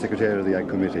the Secretary of the Ag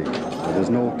Committee. There's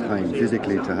no time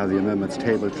physically to have the amendments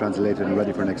tabled, translated and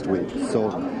ready for next week.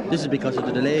 So this is because of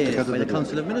the delay by the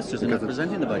Council of Ministers in not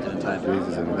presenting the budget in time.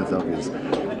 That's obvious.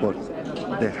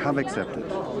 But they have accepted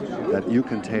that you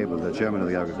can table, the Chairman of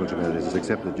the Agriculture Committee has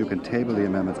accepted, you can table the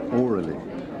amendments orally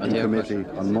in committee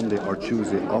on Monday or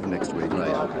Tuesday of next week. Right.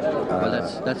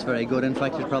 Well, that's very good. In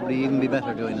fact, it'd probably even be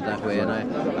better doing it that way, and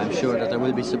I'm sure that there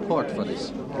will be support for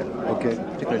this. Okay.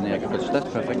 Particularly in the agriculture. That's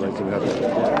perfect. Right, so we have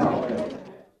that.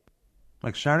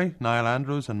 McSharry, Niall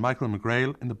Andrews and Michael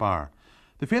McGrail in the bar.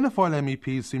 The Fianna Fail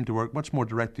MEPs seem to work much more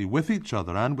directly with each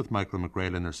other and with Michael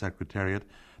McGrail in their secretariat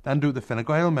than do the Fine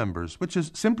Gael members, which is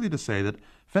simply to say that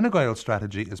Fine Gael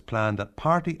strategy is planned at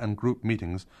party and group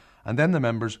meetings, and then the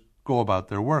members go about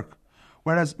their work,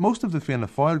 whereas most of the Fianna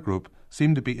Fail group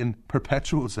seem to be in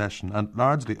perpetual session and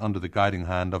largely under the guiding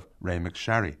hand of Ray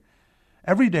McSharry.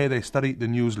 Every day they study the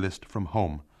news list from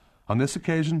home. On this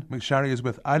occasion, McSharry is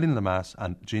with Eileen Lamass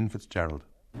and Jean Fitzgerald.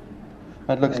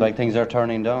 It looks like things are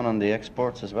turning down on the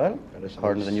exports as well,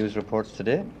 according to the news reports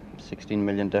today. 16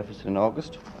 million deficit in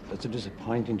August. That's a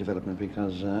disappointing development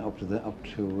because up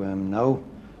to now,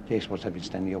 the exports have been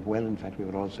standing up well. In fact, we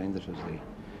were all saying that it was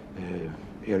the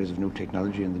areas of new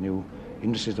technology and the new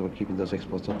industries that were keeping those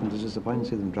exports up, and it's disappointing to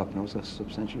see them drop now so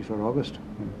substantially for August.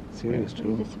 Serious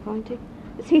too. Disappointing.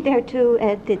 See there too,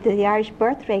 the Irish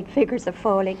birth rate figures are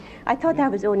falling. I thought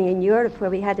that was only in Europe, where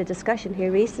we had a discussion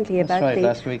here recently about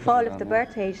the fall of the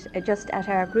birth rate just at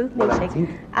our group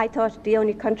meeting. I thought the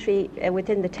only country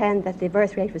within the 10 that the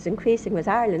birth rate was increasing was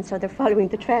Ireland, so they're following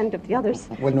the trend of the others.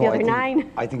 Well, no, the other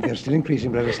 9. I think they're still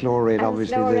increasing, but at a slower rate,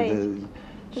 obviously.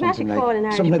 Something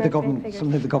like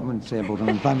the government say about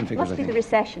unemployment figures. Must be the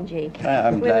recession, G.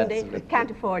 I'm glad they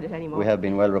can't afford it anymore. We have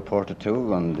been well reported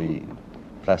too on the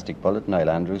plastic bullet, Niall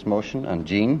Andrews' motion, and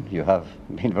Jean, you have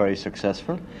been very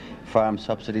successful. Farm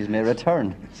subsidies may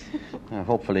return,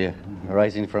 hopefully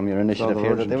arising from your initiative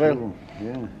here that they will.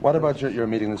 Yeah. What about your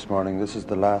meeting this morning? This is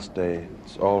the last day.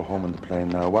 It's all home in the plane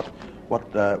now. What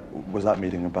was that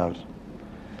meeting about?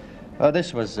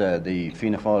 This was the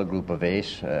Fianna Fail group of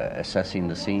 8 assessing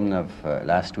the scene of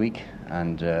last week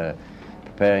and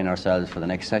preparing ourselves for the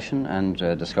next session and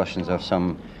discussions of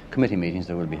some committee meetings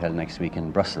that will be held next week in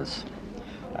Brussels.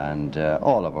 And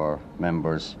all of our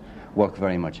members work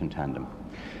very much in tandem.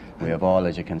 We have all,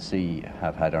 as you can see,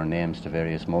 have had our names to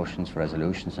various motions, for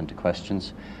resolutions and to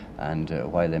questions, and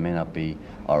while they may not be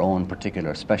our own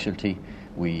particular specialty,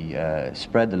 we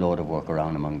spread the load of work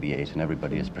around among the 8, and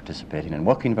everybody is participating and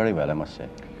working very well, I must say.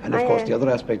 And of course the other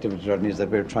aspect of it, Jordan, is that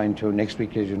we're trying to, next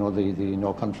week, as you know, the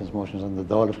no conference motions on the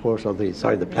Dáil, of course,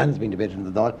 the plan has been debated in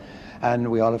the Dáil, and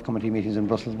we all have committee meetings in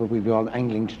Brussels, but we'll be all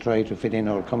angling to try to fit in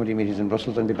our committee meetings in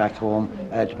Brussels and be back home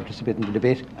to participate in the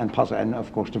debate and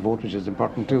of course to vote, which is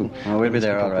important too. Well, we'll be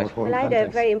there, all right. Well, I had a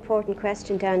very important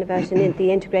question down about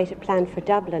the integrated plan for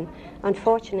Dublin.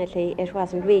 Unfortunately, it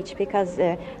wasn't reached because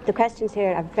the questions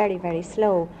here are very, very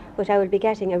slow, but I will be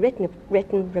getting a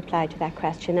written reply to that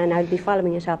question, and I'll be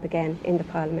following it up again in the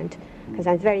Parliament, because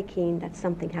I'm very keen that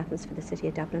something happens for the City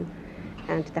of Dublin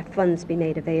and that funds be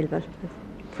made available.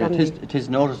 It is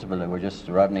noticeable,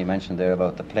 Rodney mentioned there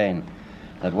about the plane,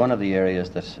 that one of the areas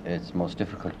that it's most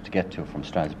difficult to get to from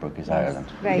Strasbourg is Ireland.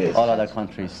 Right. All other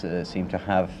countries seem to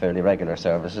have fairly regular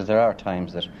services. There are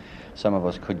times that some of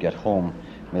us could get home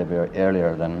maybe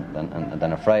earlier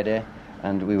than a Friday,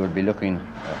 and we would be looking,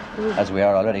 as we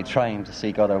are already, trying to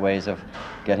seek other ways of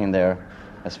getting there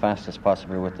as fast as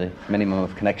possible with the minimum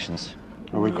of connections.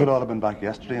 Well, we could all have been back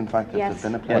yesterday, in fact, if there'd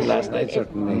been a plane. Last night,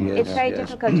 certainly. It's very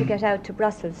difficult to get out to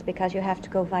Brussels because you have to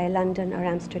go via London or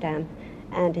Amsterdam,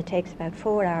 and it takes about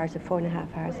 4 hours or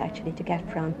 4.5 hours actually to get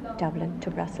from Dublin to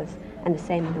Brussels, and the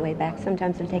same on the way back.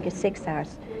 Sometimes it'll take us 6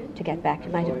 hours to get back.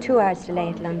 It might have 2 hours delay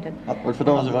at London. Well, for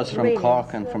those of us from Really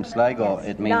Cork and from Sligo, yes,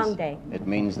 it means long day. It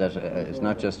means that it's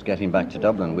not just getting back to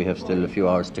Dublin. We have still a few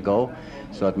hours to go,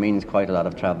 so it means quite a lot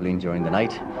of travelling during the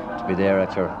night to be there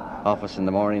at your office in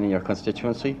the morning in your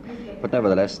constituency. But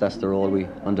nevertheless, that's the role we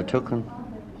undertook and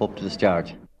hope to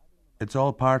discharge. It's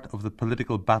all part of the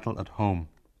political battle at home.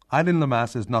 Eileen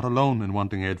Lemass is not alone in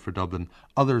wanting aid for Dublin.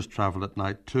 Others travel at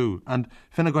night too, and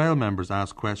Fine Gael members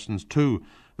ask questions too,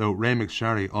 though Ray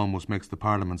McSharry almost makes the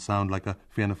Parliament sound like a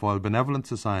Fianna Fail benevolent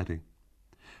society.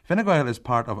 Fine Gael is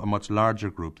part of a much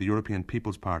larger group, the European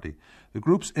People's Party. The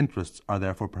group's interests are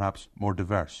therefore perhaps more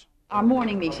diverse. Our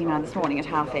morning meeting this morning at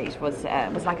 8:30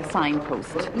 was like a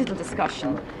signpost, a little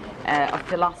discussion of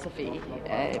philosophy,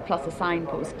 plus a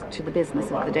signpost to the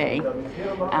business of the day,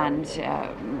 and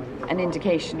an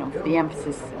indication of the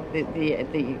emphasis,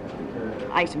 the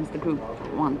items the group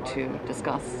want to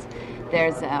discuss.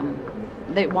 There's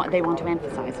they want to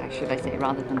emphasise, should I say,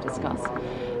 rather than discuss,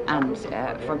 and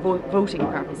for voting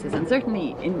purposes. And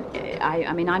certainly,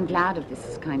 I'm glad of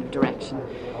this kind of direction,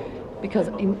 because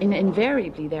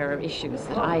invariably there are issues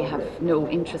that I have no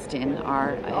interest in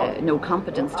or no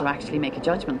competence to actually make a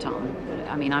judgment on.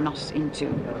 I mean, I'm not into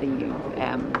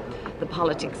the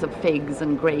politics of figs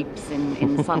and grapes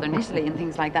in southern Italy and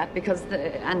things like that,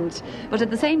 but at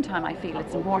the same time I feel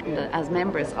it's important that as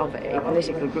members of a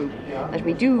political group that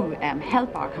we do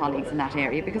help our colleagues in that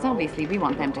area, because obviously we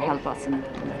want them to help us in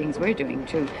the things we're doing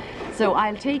too. So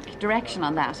I'll take direction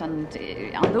on that, and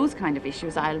on those kind of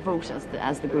issues I'll vote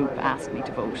as the group asked me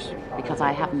to vote, because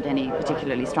I haven't any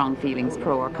particularly strong feelings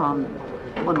pro or con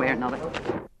one way or another.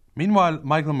 Meanwhile,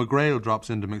 Michael McGrail drops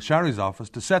into McSharry's office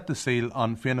to set the seal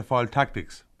on Fianna Fail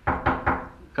tactics.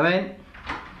 Come in.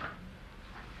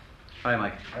 Hi,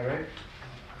 Mike. All right.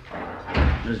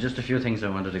 There's just a few things I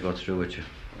wanted to go through with you.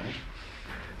 Right.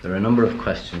 There are a number of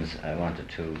questions I wanted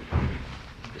to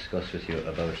discuss with you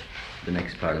about the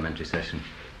next parliamentary session.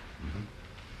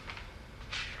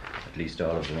 At least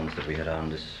all of the ones that we had on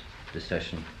this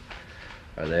session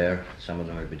are there. Some of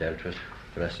them will be dealt with.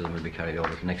 The rest of them will be carried over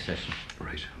to the next session.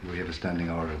 Right. We have a standing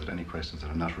order that any questions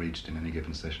that are not reached in any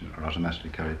given session are automatically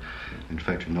carried. In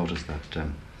fact, you'll notice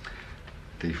that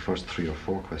the first 3 or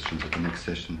 4 questions at the next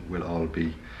session will all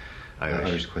be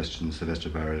Irish questions. Sylvester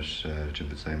Barrett, Jim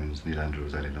Fitzsimons, Neil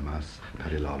Andrews, Eileen Lemass,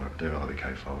 Paddy Lawler. They'll all be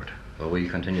carried forward. Well, we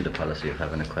continue the policy of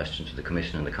having a question to the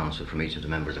Commission and the Council from each of the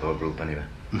members of our group anyway.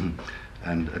 Mm-hmm.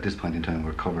 And at this point in time,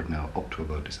 we're covered now up to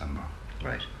about December.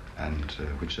 Right. And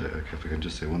which, if we can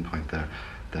just say one point there,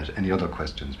 that any other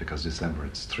questions, because December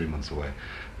it's 3 months away,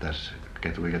 that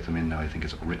we get them in now. I think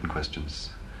it's written questions.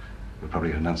 We'll probably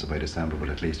get an answer by December, but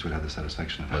at least we'll have the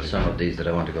satisfaction of it. Well, some of these that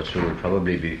I want to go through will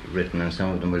probably be written, and some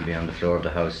of them will be on the floor of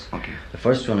the House. Okay. The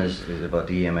first one is about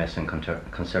the EMS and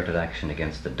concerted action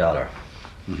against the dollar.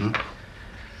 Mm-hmm.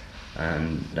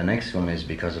 And the next one is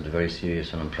because of the very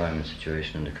serious unemployment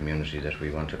situation in the community, that we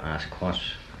want to ask what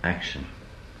action,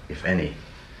 if any,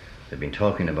 they've been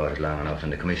talking about it long enough in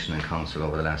the Commission and Council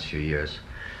over the last few years,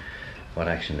 what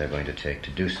action they're going to take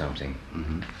to do something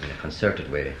in a concerted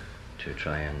way to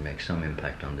try and make some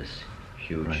impact on this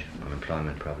huge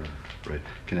unemployment problem. Right.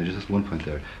 Can I just ask one point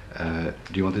there?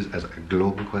 Do you want this as a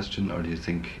global question, or do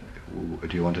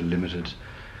you want a limited...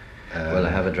 Well, I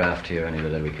have a draft here anyway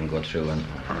that we can go through and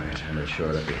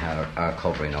ensure that we are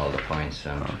covering all the points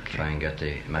and try and get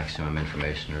the maximum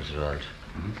information as a result.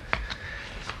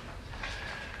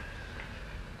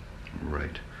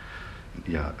 Right.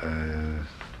 Yeah.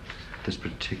 This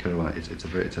particular one, it's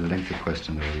a lengthy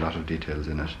question. There are a lot of details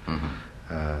in it.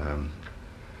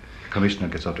 Commissioner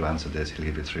gets up to answer this. He'll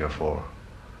give you 3 or 4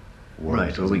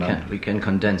 words. Right. Well, we can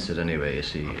condense it anyway, you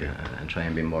see, and try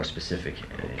and be more specific.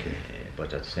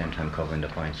 But at the same time covering the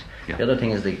points. Yeah. The other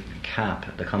thing is the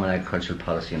CAP, the Common Agricultural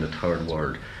Policy in the Third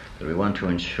World, that we want to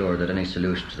ensure that any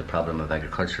solution to the problem of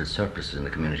agricultural surpluses in the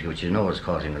community, which is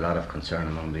causing a lot of concern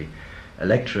among the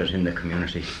electorate in the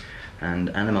community and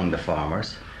among the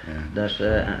farmers,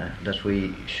 that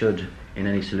we should, in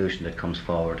any solution that comes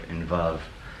forward, involve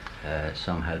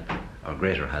some help or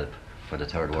greater help for the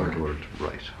Third World. Third World,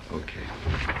 right, okay.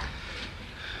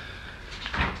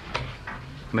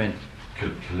 Come in.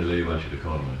 Kildalay wants you to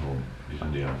call him at home. He's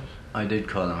in the office. I did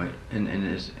call him in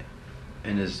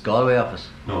his Galway office.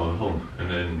 No, at home,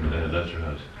 and then Leinster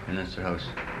House. In Leinster House.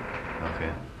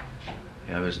 Okay.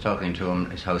 Yeah, I was talking to him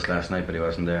at his house last night, but he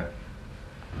wasn't there.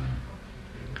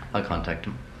 I'll contact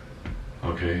him.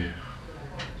 Okay.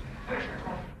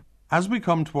 As we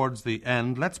come towards the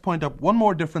end, let's point out one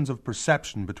more difference of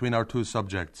perception between our two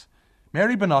subjects.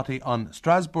 Mary Banotti on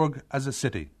Strasbourg as a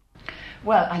city.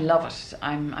 Well, I love it.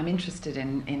 I'm interested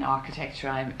in architecture,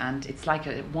 and it's like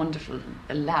a wonderful,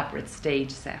 elaborate stage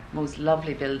set. Most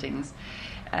lovely buildings,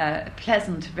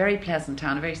 pleasant, very pleasant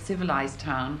town, a very civilised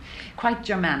town, quite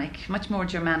Germanic, much more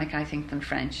Germanic, I think, than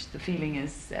French. The feeling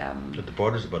is But the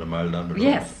border's about a mile down the road.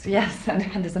 Yes,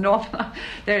 and there's an awful lot.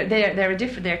 They're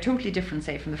different. They're totally different,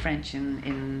 say, from the French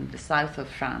in the south of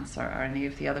France or any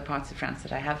of the other parts of France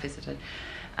that I have visited,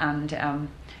 and.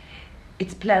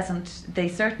 It's pleasant. They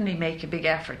certainly make a big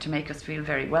effort to make us feel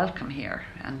very welcome here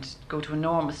and go to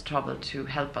enormous trouble to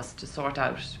help us to sort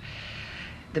out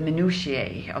the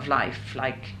minutiae of life,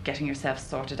 like getting yourself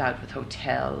sorted out with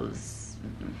hotels,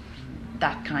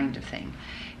 that kind of thing.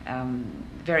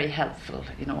 Very helpful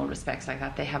in all respects like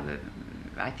that. They have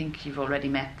I think you've already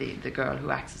met the girl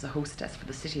who acts as a hostess for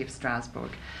the city of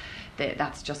Strasbourg.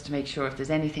 That's just to make sure if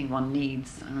there's anything one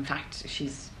needs. And in fact,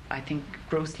 she's, I think,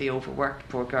 grossly overworked,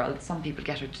 poor girl. Some people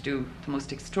get her to do the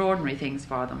most extraordinary things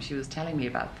for them. She was telling me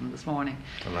about them this morning.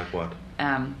 Like what?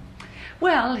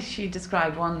 Well, she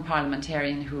described one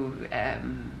parliamentarian who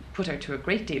put her to a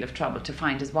great deal of trouble to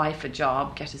find his wife a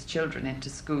job, get his children into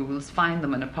schools, find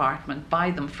them an apartment,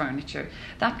 buy them furniture,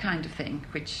 that kind of thing,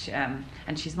 which,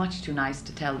 and she's much too nice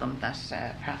to tell them that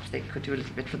perhaps they could do a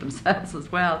little bit for themselves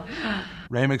as well.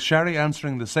 Ray McSharry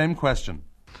answering the same question.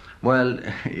 Well,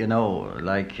 you know,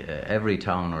 like every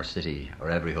town or city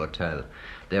or every hotel,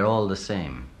 they're all the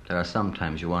same. There are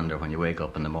sometimes you wonder when you wake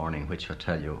up in the morning which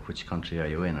country are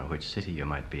you in or which city you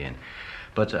might be in.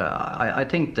 But I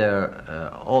think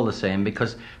they're all the same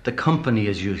because the company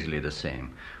is usually the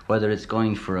same. Whether it's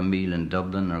going for a meal in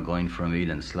Dublin or going for a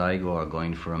meal in Sligo or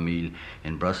going for a meal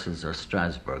in Brussels or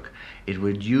Strasbourg, it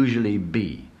would usually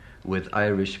be with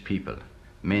Irish people.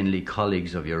 Mainly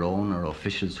colleagues of your own or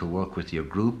officials who work with your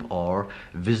group or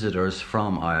visitors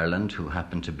from Ireland who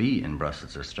happen to be in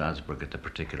Brussels or Strasbourg at the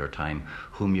particular time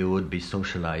whom you would be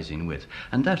socialising with.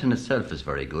 And that in itself is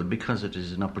very good because it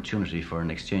is an opportunity for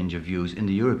an exchange of views in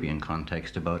the European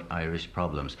context about Irish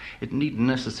problems. It needn't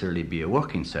necessarily be a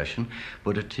working session,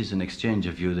 but it is an exchange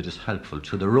of view that is helpful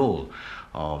to the role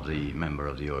of the member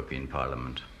of the European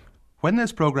Parliament. When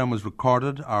this programme was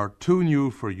recorded, our Two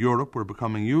New for Europe were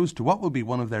becoming used to what will be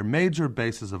one of their major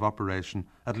bases of operation,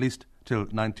 at least till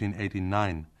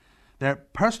 1989. Their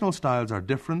personal styles are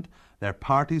different, their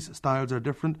parties' styles are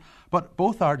different, but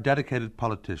both are dedicated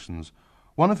politicians,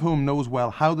 one of whom knows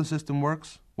well how the system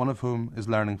works, one of whom is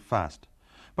learning fast.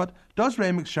 But does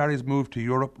Ray McSharry's move to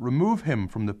Europe remove him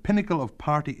from the pinnacle of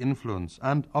party influence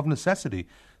and, of necessity,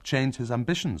 change his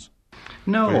ambitions?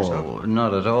 No,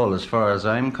 not at all. As far as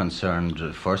I'm concerned,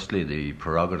 firstly, the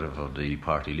prerogative of the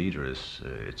party leader is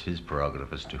it's his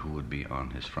prerogative as to who would be on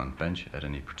his front bench at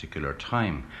any particular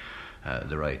time,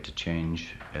 the right to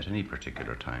change at any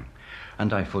particular time.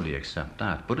 And I fully accept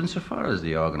that. But insofar as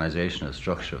the organisational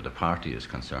structure of the party is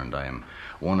concerned, I am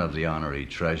one of the honorary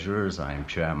treasurers, I am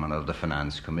chairman of the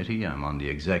finance committee, I'm on the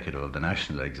executive of the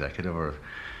national executive, or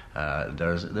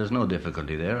there's no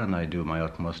difficulty there, and I do my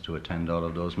utmost to attend all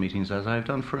of those meetings as I've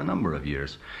done for a number of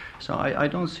years. So I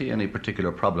don't see any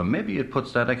particular problem. Maybe it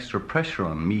puts that extra pressure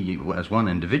on me as one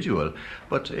individual,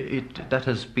 but that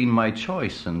has been my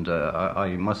choice, and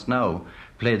I must now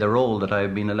play the role that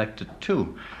I've been elected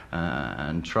to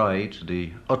and try to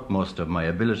the utmost of my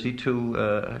ability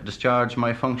to discharge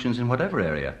my functions in whatever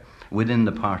area, within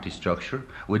the party structure,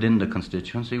 within the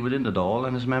constituency, within the Dáil,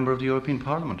 and as member of the European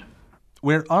Parliament.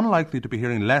 We're unlikely to be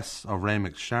hearing less of Ray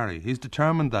McSharry. He's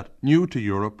determined that new to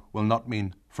Europe will not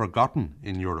mean forgotten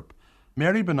in Europe.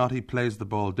 Mary Banotti plays the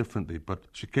ball differently, but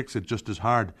she kicks it just as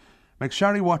hard.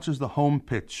 McSharry watches the home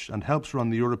pitch and helps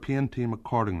run the European team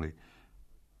accordingly.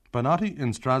 Banotti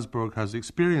in Strasbourg has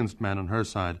experienced men on her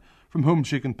side from whom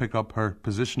she can pick up her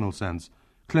positional sense.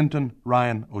 Clinton,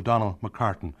 Ryan, O'Donnell,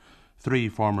 McCartan, 3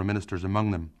 former ministers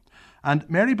among them. And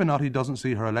Mary Banotti doesn't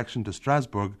see her election to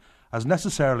Strasbourg as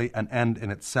necessarily an end in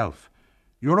itself.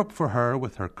 Europe for her,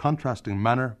 with her contrasting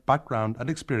manner, background and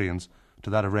experience to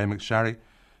that of Ray McSharry,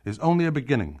 is only a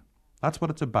beginning. That's what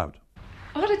it's about.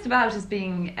 What it's about is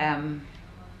being,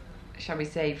 shall we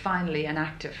say, finally an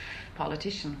active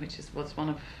politician, which is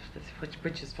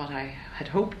what I had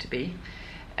hoped to be.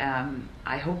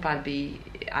 I hope I'll be.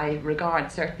 I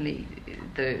regard certainly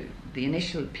the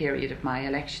initial period of my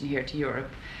election here to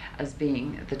Europe as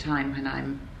being the time when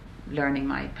I'm learning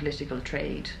my political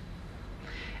trade.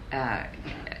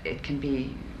 It can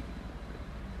be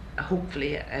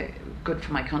hopefully good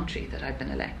for my country that I've been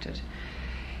elected.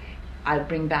 I'll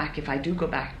bring back, if I do go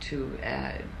back to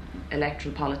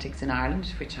electoral politics in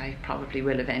Ireland, which I probably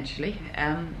will eventually,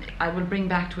 I will bring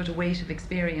back to it a weight of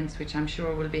experience which I'm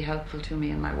sure will be helpful to me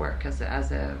in my work as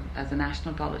a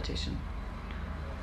national politician.